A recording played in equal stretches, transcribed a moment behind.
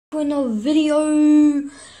Another video,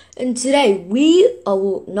 and today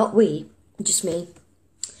just me,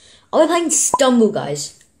 I'll be playing Stumble,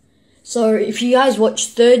 guys. So if you guys watch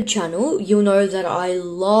third channel, you'll know that I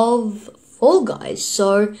love Fall Guys,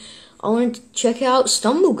 so I wanted to check out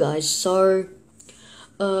Stumble, guys. So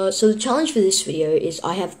the challenge for this video is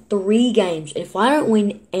I have 3 games, and if I don't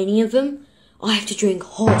win any of them, I have to drink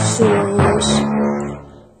hot sauce.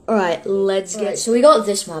 Alright, let's get. So we got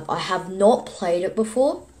this map. I have not played it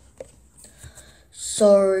before.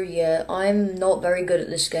 So, yeah, I'm not very good at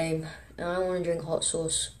this game, and I don't want to drink hot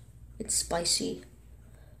sauce. It's spicy.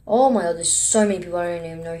 Oh my god, there's so many people, I don't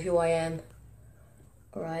even know who I am.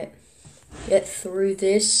 Alright, get through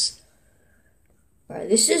this. Alright,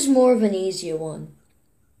 this is more of an easier one.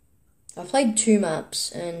 I played 2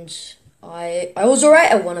 maps, and I was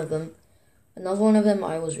alright at one of them. Another one of them,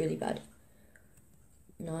 I was really bad.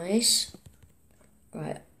 Nice.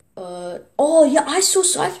 Alright, oh yeah, I saw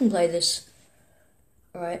Siphon play this.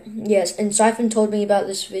 Alright, yes, and Siphon told me about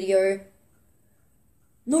this video.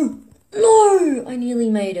 No, I nearly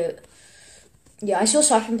made it. Yeah, I saw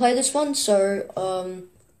Siphon play this one, so, I'm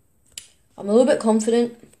a little bit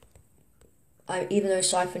confident. Even though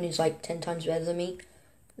Siphon is like 10 times better than me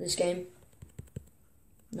in this game.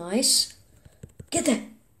 Nice. Get there.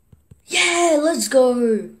 Yeah, let's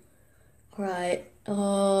go. Alright,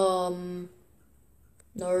 no,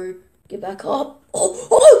 get back up.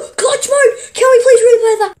 Oh, clutch mode! Can we please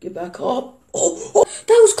replay that? Get back up. Oh,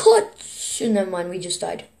 that was clutch. Never mind, we just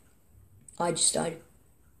died. I just died.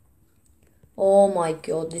 Oh my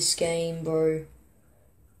god, this game, bro.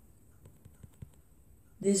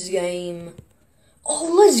 This game.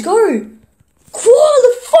 Oh, let's go.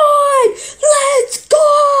 Qualified! Let's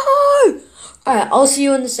go! Alright, I'll see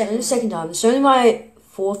you in the second time. It's only my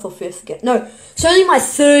 4th or 5th game. No, it's only my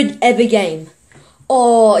 3rd ever game.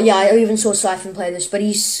 Oh, yeah, I even saw Siphon play this, but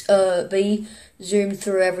he zoomed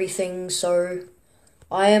through everything, so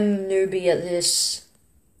I am newbie at this.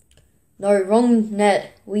 No, wrong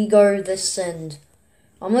net. We go this end.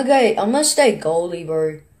 I'm gonna stay goalie,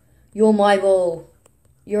 bro. You're my ball.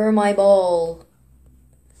 You're my ball.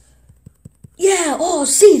 Yeah, oh,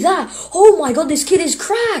 see that? Oh my god, this kid is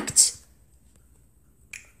cracked.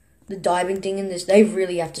 The diving thing in this, they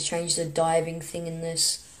really have to change the diving thing in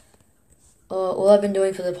this. All I've been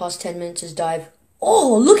doing for the past 10 minutes is dive.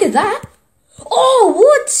 Oh, look at that! Oh,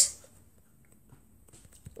 what?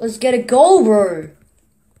 Let's get a goal, bro.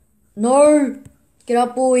 No. Get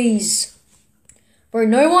up, boys. Bro,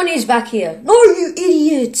 no one is back here. No, you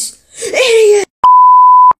idiots! Idiot!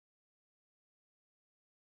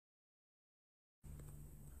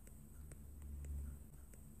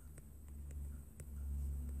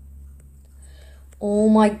 Oh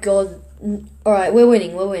my god. Alright, we're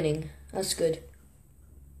winning. That's good.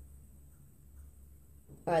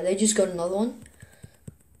 Alright, they just got another one.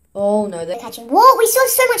 Oh no, they're catching. What? We still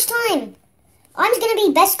have so much time. I'm gonna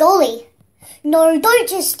be best goalie. No, don't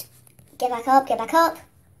just get back up.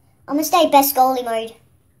 I'm gonna stay best goalie mode.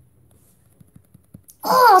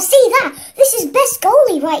 Oh, see that? This is best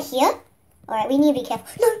goalie right here. Alright, we need to be careful.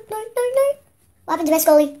 No. What happened to best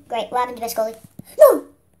goalie? Great, what happened to best goalie? No!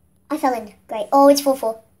 I fell in. Great. Oh, it's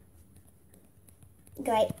 4-4.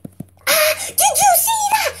 Great. Did you see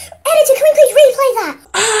that? Editor, can we please replay that?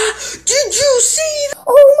 Did you see that?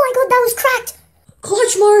 Oh my god, that was cracked.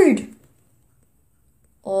 Clutch mode.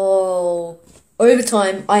 Oh,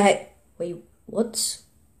 overtime. Wait, what?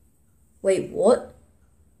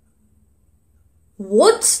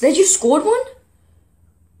 What? They just scored one?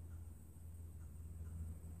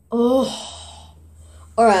 Oh.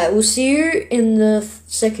 Alright, we'll see you in the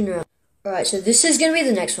second round. Alright, so this is going to be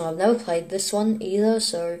the next one. I've never played this one either,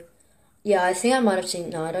 so yeah, I think I might have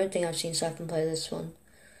seen, no, I don't think I've seen Siphon play this one.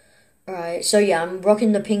 Alright, so yeah, I'm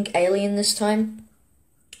rocking the pink alien this time.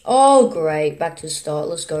 Oh, great, back to the start,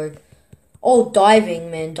 let's go. Oh,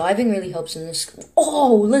 diving, man, diving really helps in this.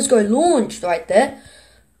 Oh, let's go, launched right there.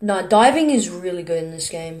 No, diving is really good in this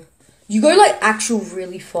game. You go like actual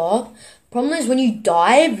really far. Problem is when you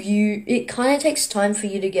dive, it kind of takes time for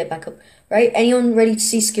you to get back up. Right, anyone ready to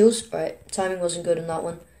see skills? Right, timing wasn't good on that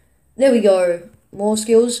one. There we go, more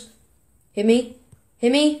skills. Hit me.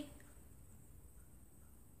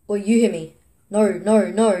 Or you hit me. No. Alright,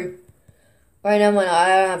 never mind, I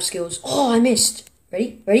don't have skills. Oh, I missed.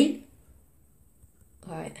 Ready?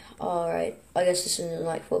 Alright. I guess this isn't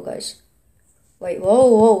like Fall Guys. Wait,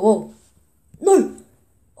 whoa. No!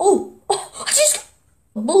 Oh, I just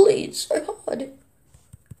got bullied so hard.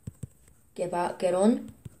 Get back, get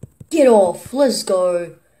on. Get off, let's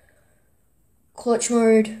go. Clutch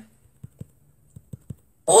mode.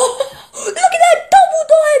 Oh, look at that double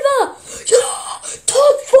diver!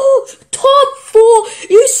 Top 4!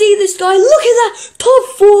 this guy. Look at that. Top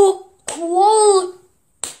 4 qual.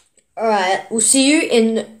 Alright, we'll see you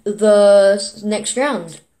in the next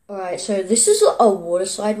round. Alright, so this is a water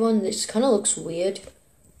slide one. This kind of looks weird.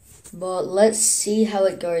 But let's see how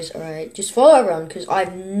it goes. Alright, just follow around because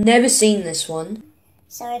I've never seen this one.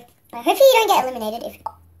 So, hopefully you don't get eliminated.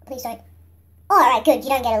 Please don't. Oh, alright, good. You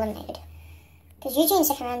don't get eliminated. Because usually in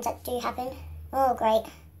second rounds that do happen. Oh, great.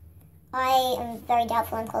 I am very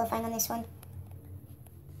doubtful I'm qualifying on this one.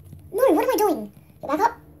 No, what am I doing? Get back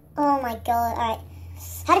up. Oh my god. Alright.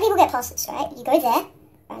 How do people get past this, right? You go there.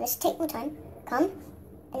 Alright, let's take more time. Come.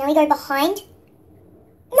 And now we go behind.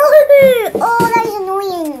 No! Oh, that is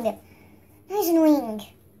annoying. That is annoying.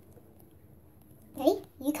 Ready?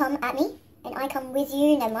 You come at me. And I come with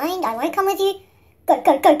you. Never mind. I won't come with you. Go,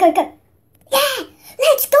 go, go, go, go. Yeah!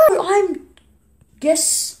 Let's go!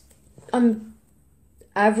 I'm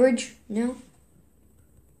average now.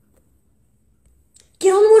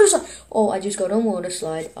 Get on the water slide. Oh, I just got on water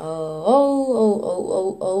slide. Oh.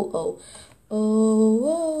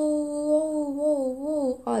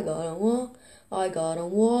 I got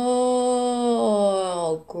on wall.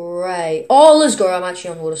 Oh, great. Oh, let's go. I'm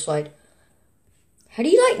actually on water slide. How do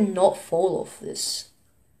you like not fall off this?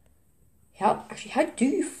 How do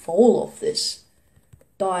you fall off this?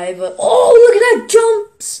 Diver. Oh, look at that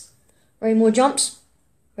jumps. Right, more jumps.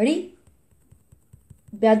 Ready?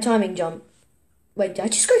 Bad timing jump. Wait, did I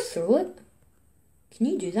just go through it? Can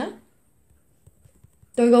you do that?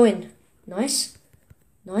 Don't go in. Nice.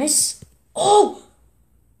 Nice. Oh!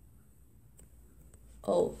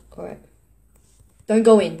 Oh, alright. Don't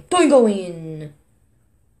go in. Don't go in.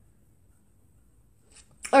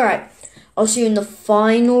 Alright. I'll see you in the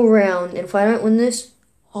final round. And if I don't win this,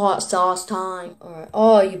 hot sauce time. Alright.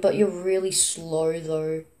 Oh, but you're really slow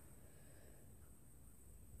though.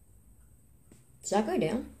 Does that go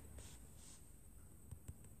down?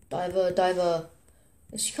 Diver.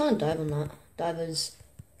 Yes, you can't dive on that. Divers.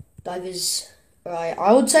 Alright,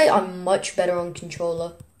 I would say I'm much better on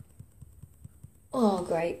controller. Oh,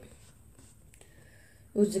 great.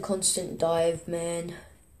 It was the constant dive, man.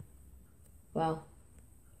 Wow.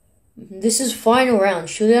 This is final round.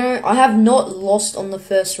 Surely I have not lost on the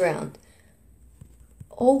first round.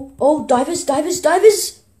 Oh, divers.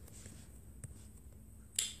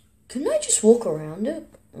 Couldn't I just walk around it?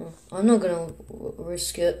 Oh, I'm not gonna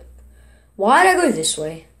risk it. Why did I go this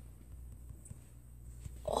way?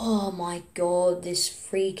 Oh my god, this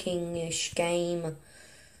freaking-ish game.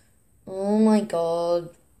 Oh my god.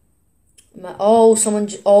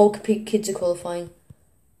 Kids are qualifying.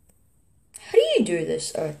 How do you do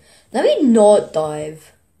this? Alright, let me not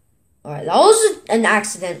dive. Alright, that was an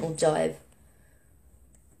accidental dive.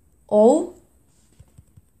 Oh,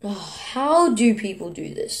 how do people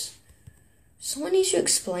do this? Someone needs to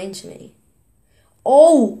explain to me.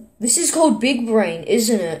 Oh, this is called big brain,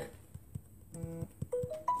 isn't it?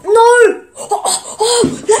 No!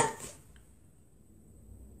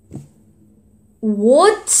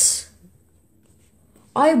 What?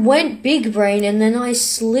 I went big brain and then I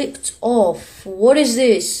slipped off. What is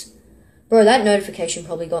this? Bro, that notification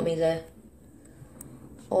probably got me there.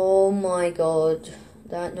 Oh my god.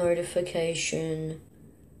 That notification.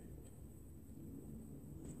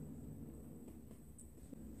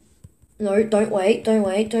 No, don't wait.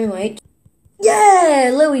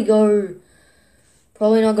 Yeah, there we go.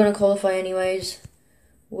 Probably not going to qualify anyways.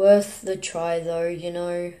 Worth the try though, you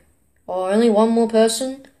know. Oh, only one more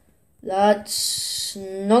person? That's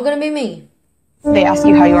not going to be me. They ask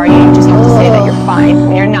you how you are, you just have to say that you're fine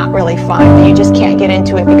when you're not really fine, but you just can't get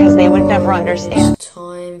into it because they would never understand. It's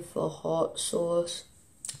time for hot sauce.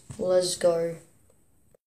 Let's go.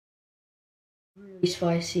 Really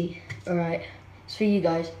spicy. Alright, it's for you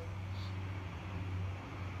guys.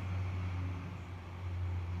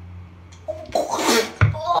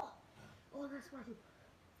 Oh, that's spicy.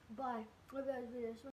 Bye.